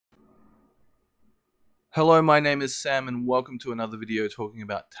Hello, my name is Sam and welcome to another video talking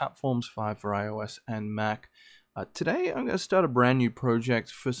about Tapforms 5 for iOS and Mac. Today I'm going to start a brand new project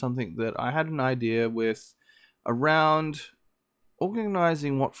for something that I had an idea with around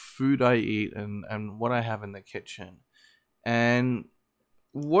organizing what food I eat and what I have in the kitchen. And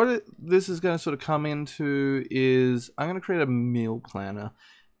this is going to sort of come into is I'm going to create a meal planner,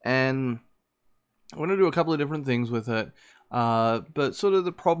 and I want to do a couple of different things with it. But sort of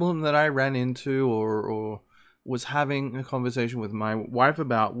the problem that I ran into or was having a conversation with my wife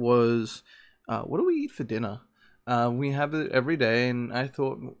about was, what do we eat for dinner? We have it every day, and I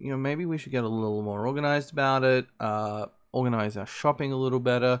thought, maybe we should get a little more organized about it, organize our shopping a little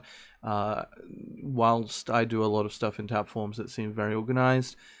better. Uh, whilst I do a lot of stuff in Tapforms that seem very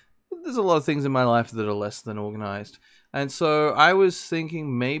organized, there's a lot of things in my life that are less than organized. And so I was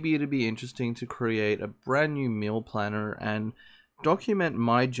thinking maybe it'd be interesting to create a brand new meal planner and document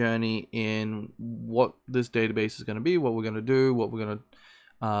my journey in what this database is going to be, what we're going to do, what we're going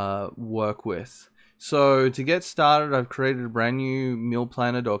to work with. So to get started, I've created a brand new meal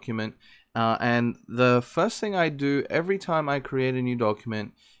planner document. And the first thing I do every time I create a new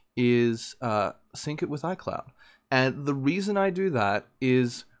document is sync it with iCloud. And the reason I do that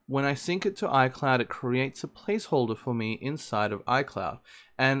is when I sync it to iCloud, it creates a placeholder for me inside of iCloud.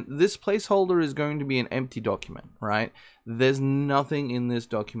 And this placeholder is going to be an empty document, right? There's nothing in this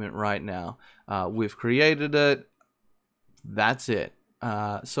document right now. We've created it. That's it.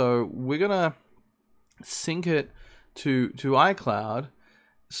 So we're going to sync it to iCloud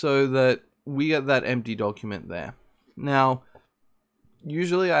so that we get that empty document there. Now,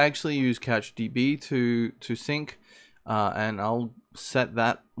 usually I actually use CouchDB to sync, and I'll set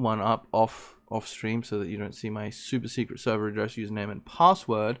that one up off stream so that you don't see my super secret server address, username, and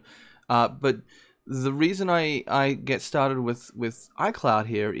password. But the reason I get started with iCloud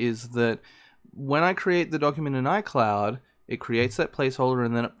here is that when I create the document in iCloud, it creates that placeholder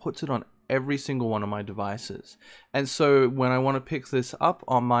and then it puts it on every single one of my devices. And so when I want to pick this up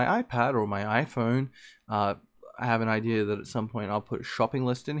on my iPad or my iPhone, I have an idea that at some point I'll put a shopping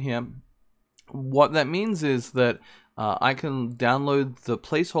list in here. What that means is that I can download the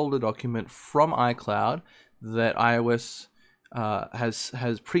placeholder document from iCloud that iOS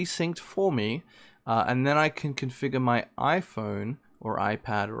has pre-synced for me, and then I can configure my iPhone or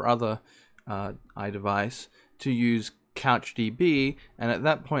iPad or other iDevice to use CouchDB, and at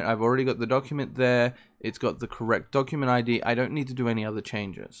that point I've already got the document there. It's got the correct document ID. I don't need to do any other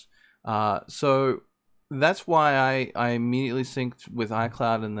changes. So that's why I immediately synced with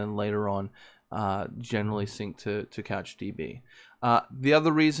iCloud, and then later on generally sync to CouchDB. The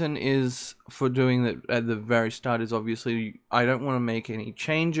other reason is for doing that at the very start is obviously I don't want to make any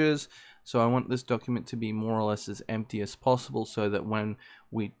changes, so I want this document to be more or less as empty as possible so that when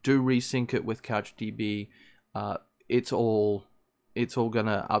we do resync it with CouchDB, it's all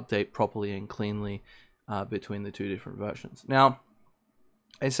gonna update properly and cleanly between the two different versions. Now,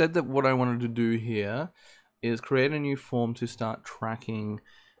 I said that what I wanted to do here is create a new form to start tracking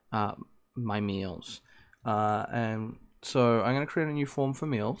my meals. And so I'm going to create a new form for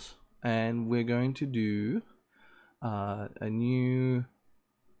meals, and we're going to do a new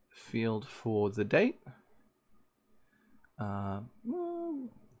field for the date,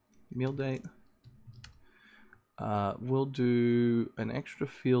 meal date. We'll do an extra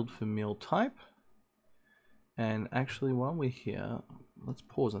field for meal type. And actually, while we're here, let's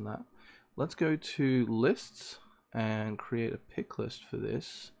pause on that. Let's go to lists and create a pick list for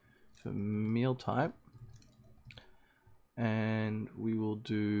this, for meal type. And we will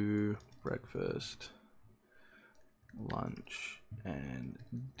do breakfast, lunch, and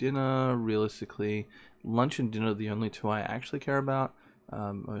dinner. Realistically, lunch and dinner are the only two I actually care about.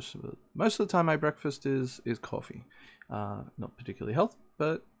 Most of the time, my breakfast is coffee. Not particularly healthy,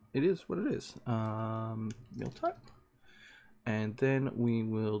 but it is what it is. Meal type, and then we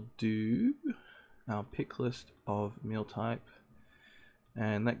will do our pick list of meal type,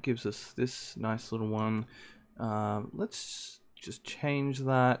 and that gives us this nice little one. Let's just change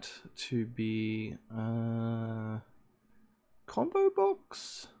that to be combo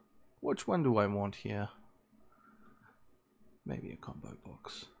box. Which one do I want here? Maybe a combo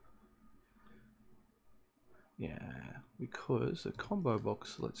box. Yeah, because a combo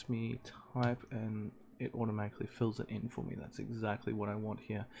box lets me type and it automatically fills it in for me. That's exactly what I want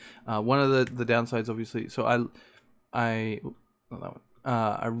here. One of the downsides, obviously, so I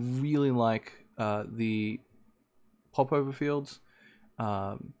really like the popover fields,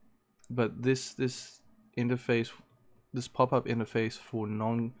 but this interface, this pop-up interface for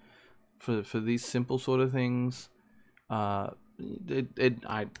these simple sort of things, I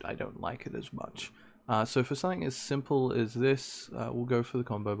don't like it as much. So for something as simple as this, we'll go for the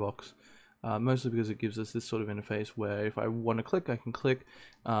combo box. Mostly because it gives us this sort of interface where if I want to click, I can click,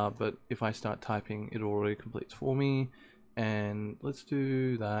 but if I start typing, it already completes for me. And let's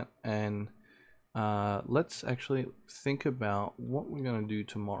do that, and let's actually think about what we're going to do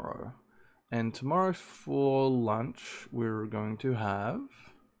tomorrow. And tomorrow for lunch, we're going to have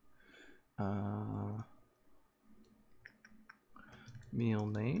meal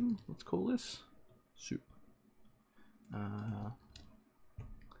name, let's call this soup.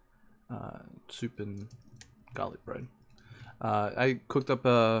 Soup and garlic bread. I cooked up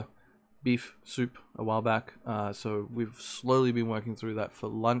a beef soup a while back, so we've slowly been working through that for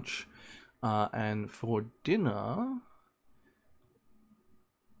lunch, and for dinner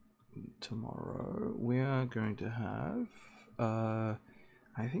tomorrow we are going to have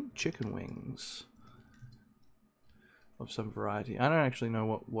I think chicken wings of some variety. I don't actually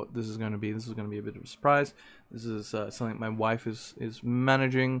know what this is going to be. This is going to be a bit of a surprise. This is something my wife is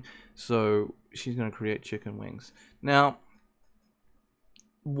managing, so she's going to create chicken wings. Now,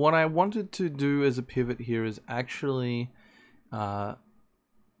 what I wanted to do as a pivot here is actually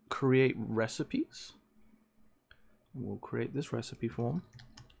create recipes. We'll create this recipe form,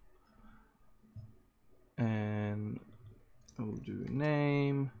 and we'll do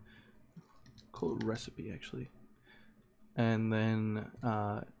name, call it recipe actually. And then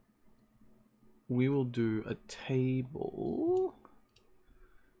we will do a table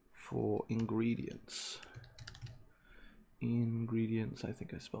for ingredients. Ingredients, I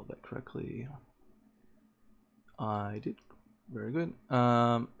think I spelled that correctly. I did. Very good.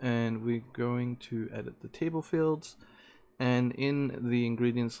 And we're going to edit the table fields. And in the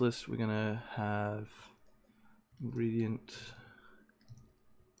ingredients list, we're going to have ingredient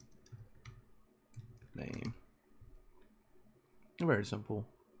name. Very simple.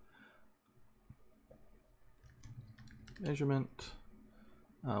 Measurement.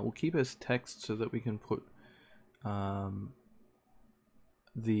 We'll keep as text so that we can put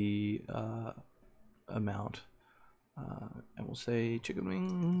the amount. And we'll say chicken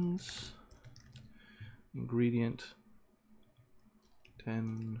wings. Ingredient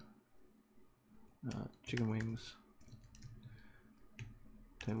 10 chicken wings.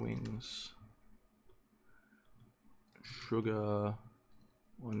 10 wings. Sugar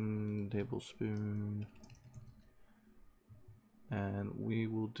 1 tablespoon, and we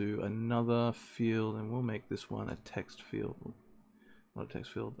will do another field, and we'll make this one a text field, not a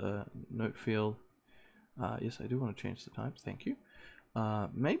text field, note field. Yes, I do want to change the type, thank you.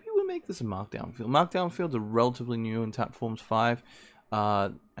 Maybe we'll make this a markdown field. Markdown fields are relatively new in Tapforms 5,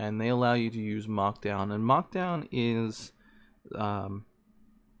 and they allow you to use markdown, and markdown is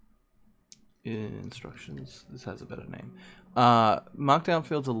instructions. This has a better name. Markdown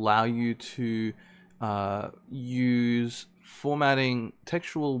fields allow you to use formatting,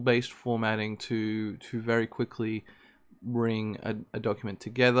 textual based formatting to very quickly bring a document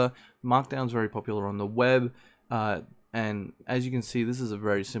together. Markdown is very popular on the web, and as you can see, this is a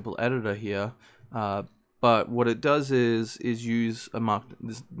very simple editor here, but what it does is use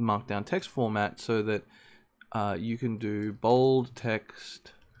this markdown text format so that you can do bold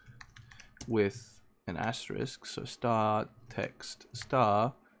text with an asterisk, so star text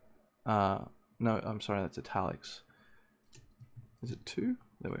star, no, I'm sorry, that's italics. Is it 2?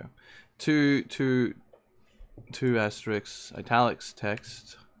 There we go. Two asterisks, italics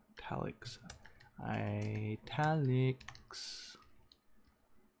text, italics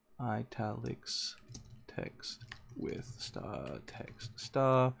text with star text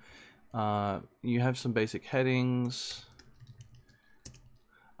star. You have some basic headings.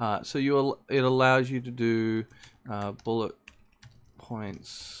 So it allows you to do bullet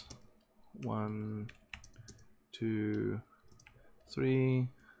points 1, 2, 3,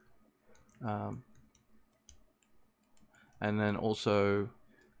 and then also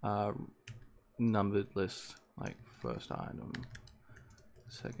numbered lists, like first item,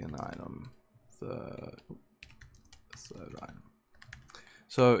 second item, third item.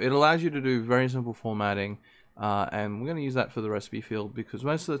 So it allows you to do very simple formatting. And we're going to use that for the recipe field because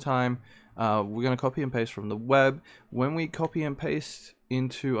most of the time we're going to copy and paste from the web. When we copy and paste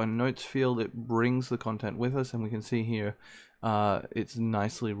into a notes field, it brings the content with us, and we can see here it's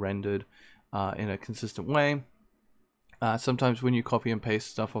nicely rendered in a consistent way. Sometimes when you copy and paste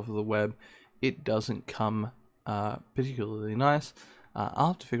stuff off of the web, it doesn't come particularly nice. I'll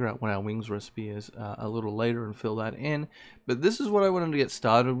have to figure out what our wings recipe is a little later and fill that in. But this is what I wanted to get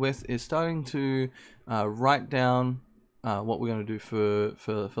started with, is starting to write down what we're going to do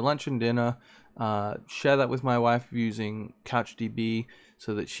for lunch and dinner, share that with my wife using CouchDB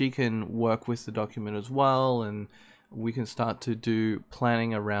so that she can work with the document as well, and we can start to do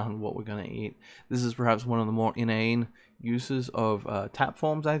planning around what we're going to eat. This is perhaps one of the more inane uses of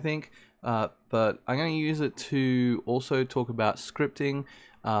Tapforms, I think, but I'm going to use it to also talk about scripting.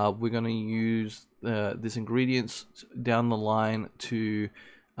 We're going to use this ingredients down the line to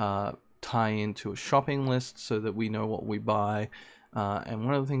tie into a shopping list so that we know what we buy. And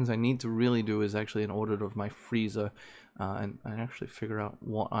one of the things I need to really do is actually an audit of my freezer and actually figure out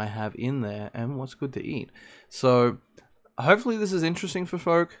what I have in there and what's good to eat. So hopefully this is interesting for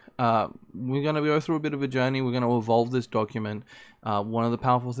folk. We're going to go through a bit of a journey. We're going to evolve this document. One of the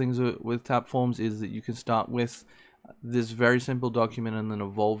powerful things with Tapforms is that you can start with this very simple document and then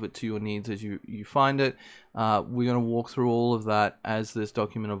evolve it to your needs as you find it. We're going to walk through all of that as this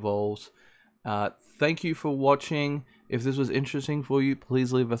document evolves. Thank you for watching. If this was interesting for you,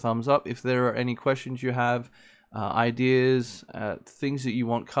 please leave a thumbs up. If there are any questions you have, ideas, things that you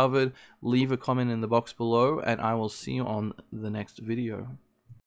want covered, leave a comment in the box below, and I will see you on the next video.